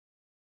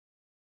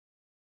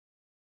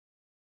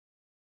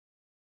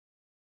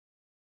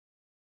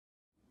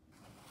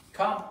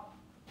Come.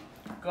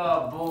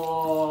 Good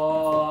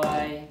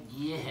boy.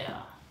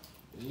 Yeah.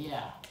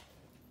 Yeah.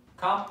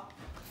 Come.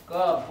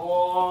 Good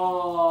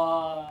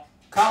boy.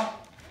 Come.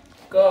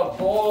 Good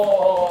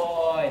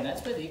boy.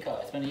 That's been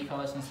ecollar. It's been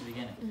ecollar since the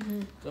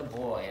beginning. Good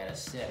boy at a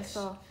 6.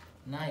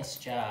 Nice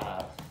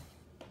job.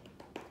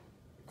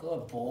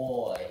 Good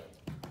boy.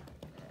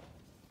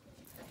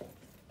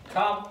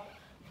 Come.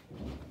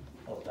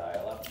 We'll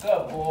dial up.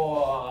 Good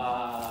boy.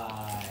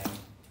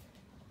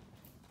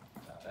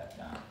 Drop that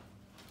down.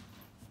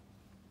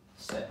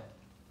 Sit.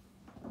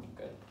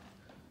 Good.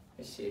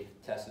 Let's see.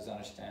 Test his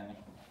understanding.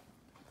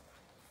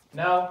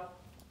 No.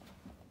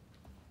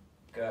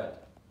 Good.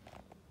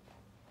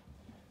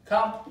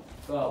 Come.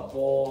 Good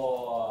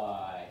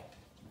boy.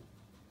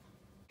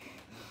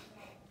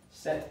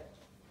 Sit.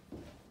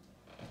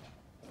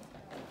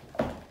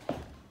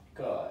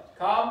 Good.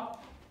 Come.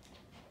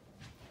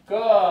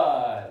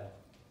 Good.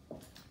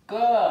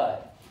 Good.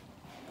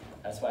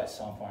 That's why it's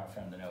so important for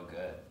him to know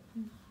good.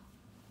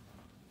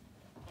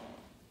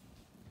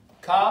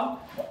 Come.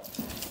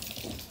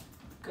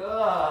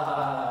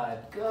 Good.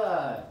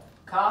 Good.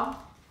 Come.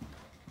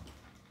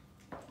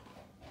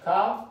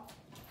 Come.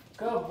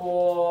 Good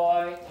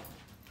boy.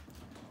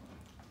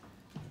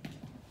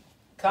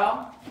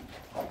 Come.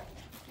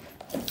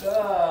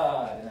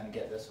 Good. And then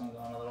get this one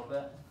going a little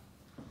bit.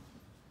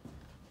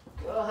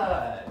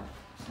 Good.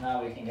 So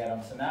now we can get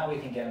him. So now we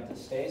can get him to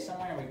stay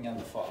somewhere, and we can get him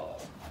to follow.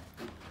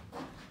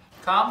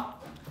 Come.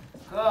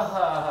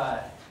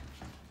 Good.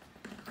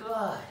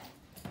 Good.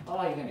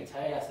 Oh, you're gonna be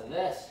tired after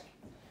this.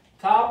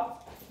 Come.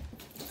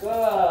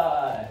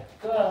 Good.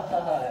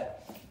 Good.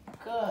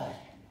 Good.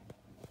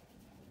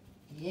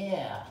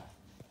 Yeah.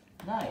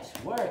 Nice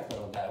work,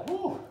 little guy.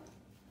 Woo.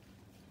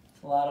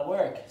 It's a lot of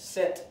work.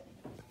 Sit.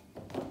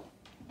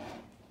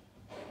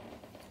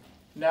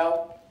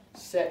 No.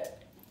 Sit.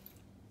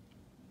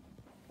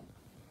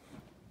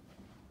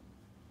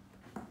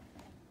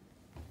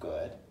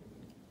 Good.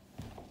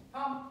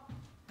 Come.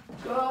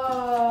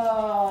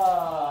 Good.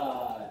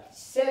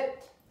 Sit.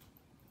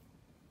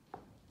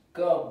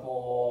 Good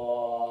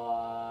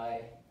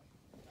boy.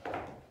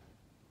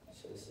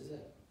 So this is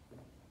it.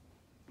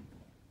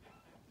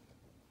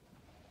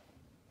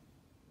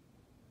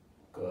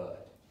 Good.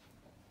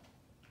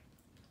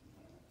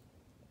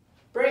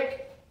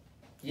 Break.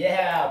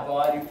 Yeah,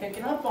 bud, you're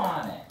picking up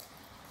on it.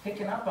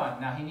 Picking up on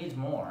it. Now he needs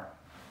more,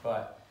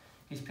 but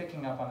he's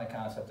picking up on the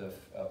concept of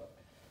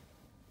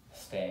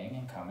staying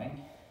and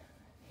coming.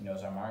 He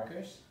knows our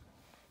markers.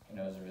 He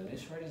knows the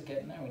release word is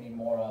getting there. We need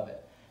more of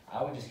it.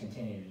 I would just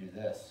continue to do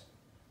this,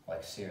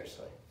 like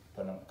seriously.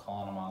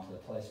 Calling him onto the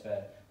place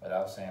bed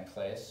without saying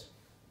place.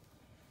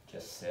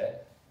 Just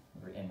sit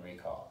and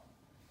recall.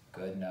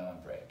 Good, no,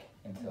 and break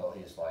until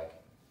he's like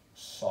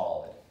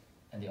solid.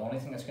 And the only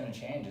thing that's going to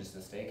change is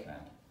the stay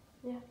command.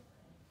 Yeah.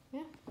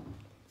 Yeah.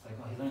 It's like,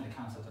 well, he learned the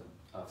concept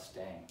of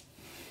staying.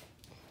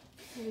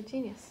 You're a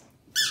genius.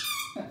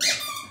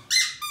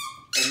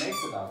 It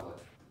makes the dog look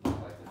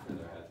like they're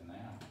further ahead than they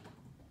are.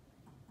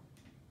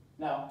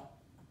 No.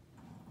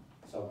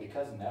 So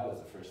because no is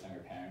the first thing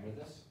we're pairing with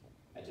this,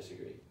 I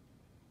disagree.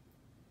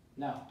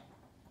 No.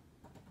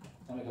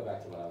 Let me go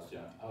back to what I was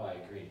doing. Oh, I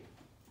agree.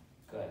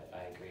 Good,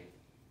 I agree.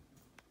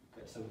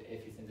 Good. So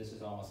if you think this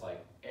is almost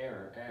like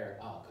error, error.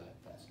 Oh, good.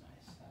 That's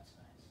nice. That's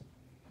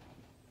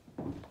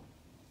nice.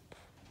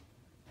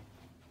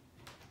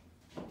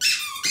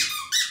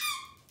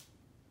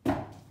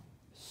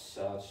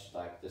 Such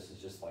like this is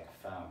just like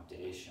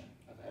foundation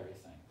of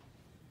everything.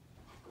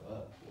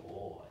 Good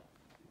boy.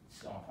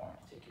 So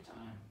important. Take your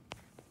time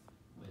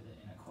with it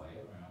in a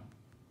quiet room.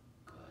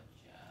 Good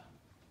job.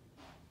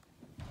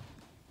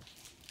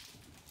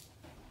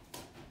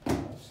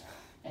 Oops.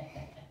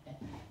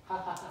 Ha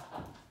ha ha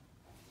ha.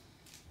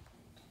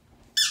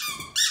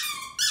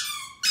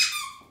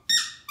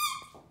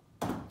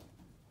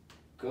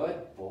 Good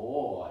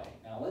boy.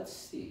 Now let's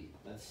see.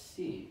 Let's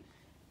see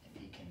if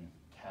he can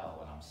tell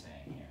what I'm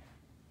saying here.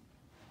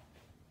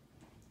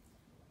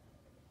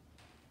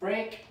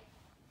 Break.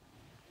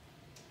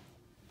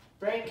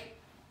 Break.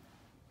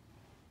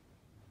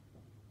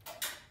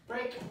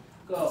 Break.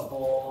 Good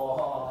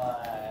boy.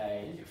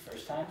 This is your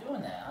first time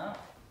doing that, huh?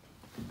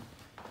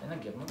 And then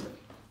give him a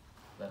break.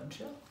 Let him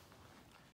chill.